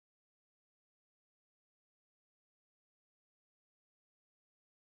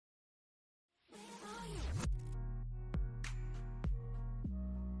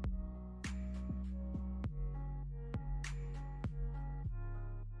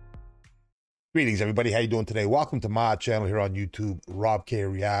Greetings, everybody. How you doing today? Welcome to my channel here on YouTube, Robk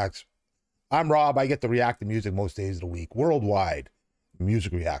Reacts. I'm Rob. I get to react to music most days of the week, worldwide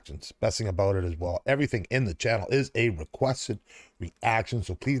music reactions. Best thing about it as well, everything in the channel is a requested reaction.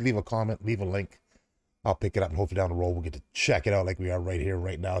 So please leave a comment, leave a link. I'll pick it up and hopefully down the road we'll get to check it out like we are right here,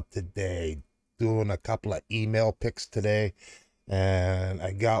 right now, today. Doing a couple of email picks today. And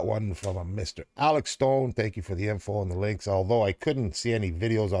I got one from a Mr. Alex Stone. Thank you for the info and the links, although I couldn't see any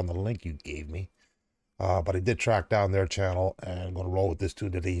videos on the link you gave me. But I did track down their channel, and I'm going to roll with this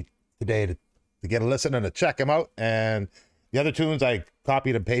tune today to get a listen and to check them out. And the other tunes I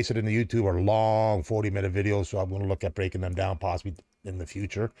copied and pasted into YouTube are long 40-minute videos, so I'm going to look at breaking them down possibly in the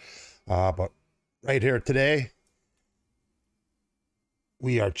future. But right here today,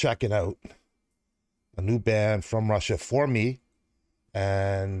 we are checking out a new band from Russia for me.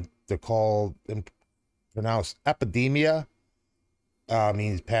 And they're called, pronounced Epidemia,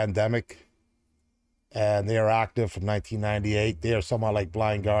 means pandemic, and they are active from 1998. They are somewhat like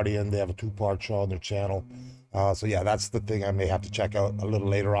Blind Guardian. They have a two-part show on their channel. So yeah, that's the thing I may have to check out a little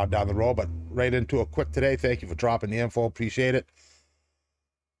later on down the road, but right into it quick today. Thank you for dropping the info, appreciate it.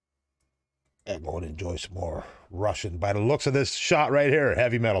 And go and enjoy some more Russian. By the looks of this shot right here,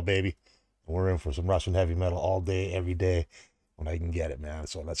 heavy metal, baby. We're in for some Russian heavy metal all day, every day. When I can get it, man.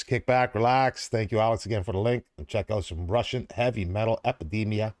 So let's kick back, relax. Thank you, Alex, again for the link, and check out some Russian heavy metal,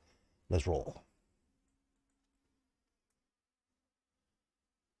 Epidemia. Let's roll.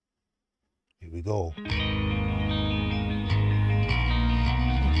 Here we go.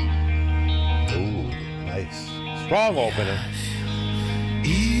 Ooh, nice. Strong opening.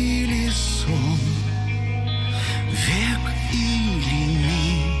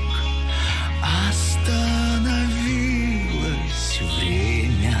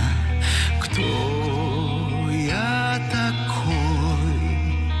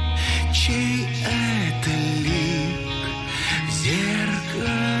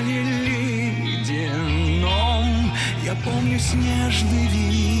 Помню снежный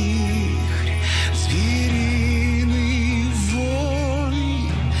вихрь, звериный вой,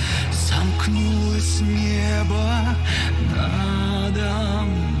 сомкнулось небо надо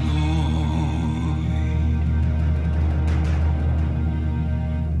мной.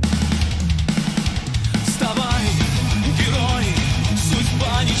 Вставай, герой,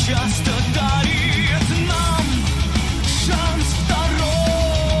 судьба нечасто дарит нам шанс второй.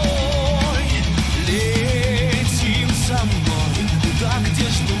 Где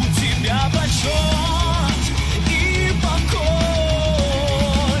ждут тебя почет и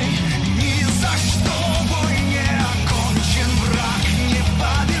покой. Ни за что бой не окончен, враг не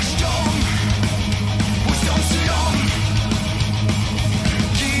побежден. Пусть он силен.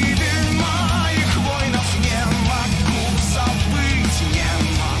 Гибель моих воинов не могу забыть, не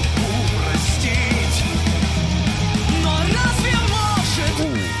могу простить. Но разве может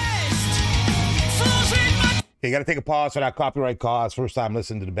месть служить? You got to take a pause for that copyright cause. First time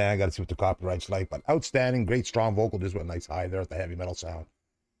listening to the band, got to see what the copyright's like. But outstanding, great strong vocal. Just went nice high there at the heavy metal sound.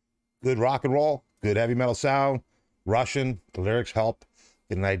 Good rock and roll, good heavy metal sound. Russian, the lyrics help.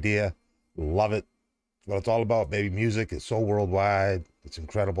 Get an idea. Love it. That's what it's all about, baby. Music is so worldwide. It's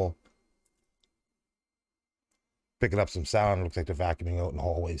incredible. Picking up some sound. It looks like they're vacuuming out in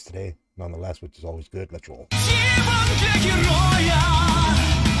hallways today. Nonetheless, which is always good. Let's roll.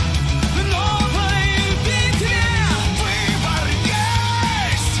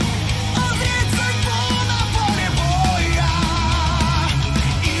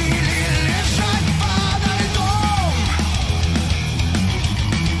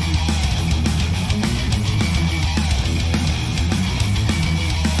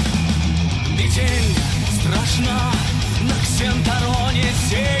 На Ксентароне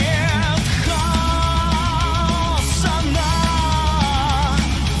сеет хаос она.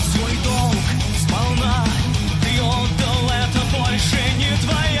 Свой долг сполна ты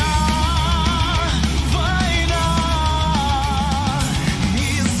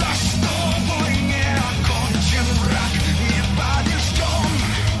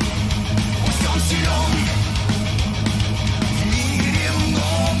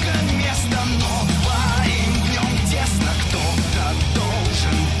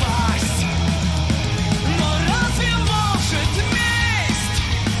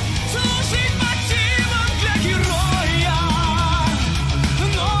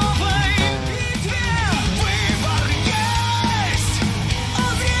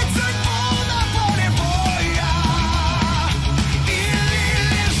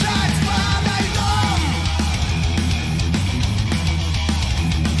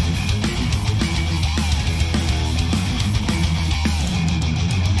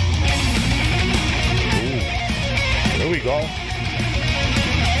you go.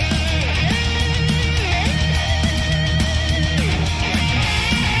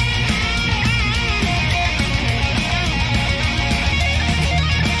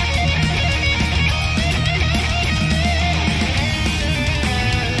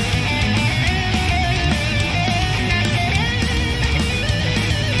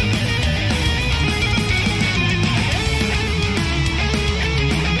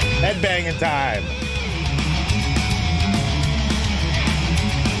 Headbanging time.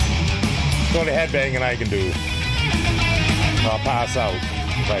 It's only headbanging I can do. I'll pass out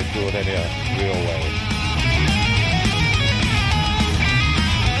if I do it any real way.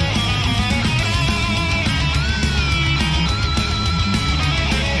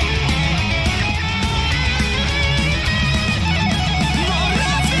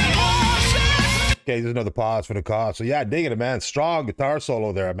 Okay, there's another pause for the cause. So yeah, digging it, man. Strong guitar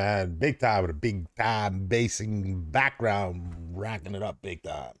solo there, man. Big time, with a big time bassing background, racking it up big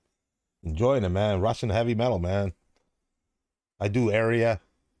time. Enjoying it, man. Russian heavy metal, man. I do Area.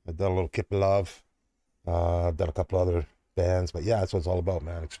 I've done a little CAMPBELL. I've done a couple other bands, but yeah, that's what it's all about,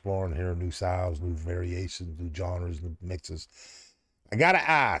 man. Exploring, hearing new sounds, new variations, new genres, new mixes. I gotta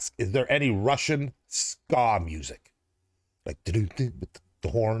ask, is there any Russian ska music? Like with the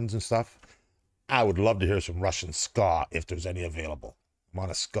horns and stuff? I would love to hear some Russian ska if there's any available. I'm on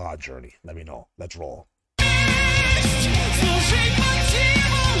a ska journey. Let me know. Let's roll.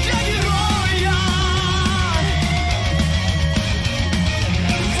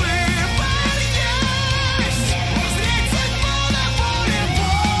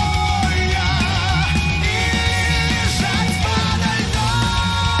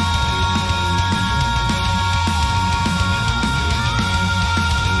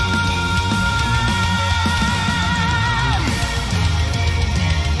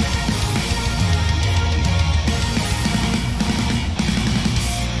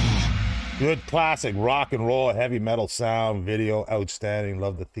 Good classic rock and roll, heavy metal sound, video, outstanding.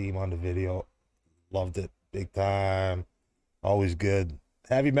 Love the theme on the video. Loved it big time. Always good.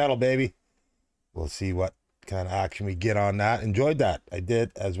 Heavy metal, baby. We'll see what kind of action we get on that. Enjoyed that. I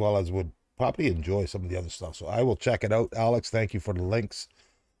did, as well as would probably enjoy some of the other stuff. So I will check it out. Alex, thank you for the links,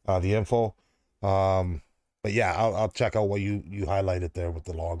 the info. But yeah, I'll check out what you highlighted there with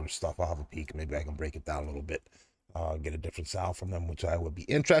the longer stuff. I'll have a peek. Maybe I can break it down a little bit. Get a different sound from them, which I would be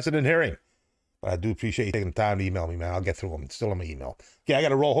interested in hearing. But I do appreciate you taking the time to email me, man. I'll get through them. It's still on my email. Okay, I got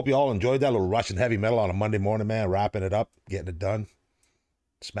to roll. Hope you all enjoyed that little Russian heavy metal on a Monday morning, man. Wrapping it up, getting it done.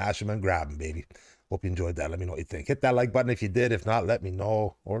 Smash them and grab them, baby. Hope you enjoyed that. Let me know what you think. Hit that like button if you did. If not, let me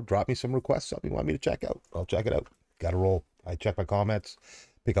know. Or drop me some requests, something you want me to check out. I'll check it out. Got to roll. I check my comments,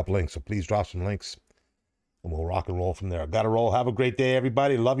 pick up links. So please drop some links, and we'll rock and roll from there. Got to roll. Have a great day,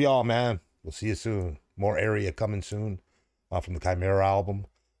 everybody. Love y'all, man. We'll see you soon. More Area coming soon from the Chimera album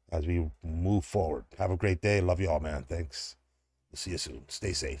as we move forward. Have a great day. Love you all, man. Thanks. We'll see you soon.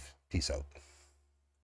 Stay safe. Peace out.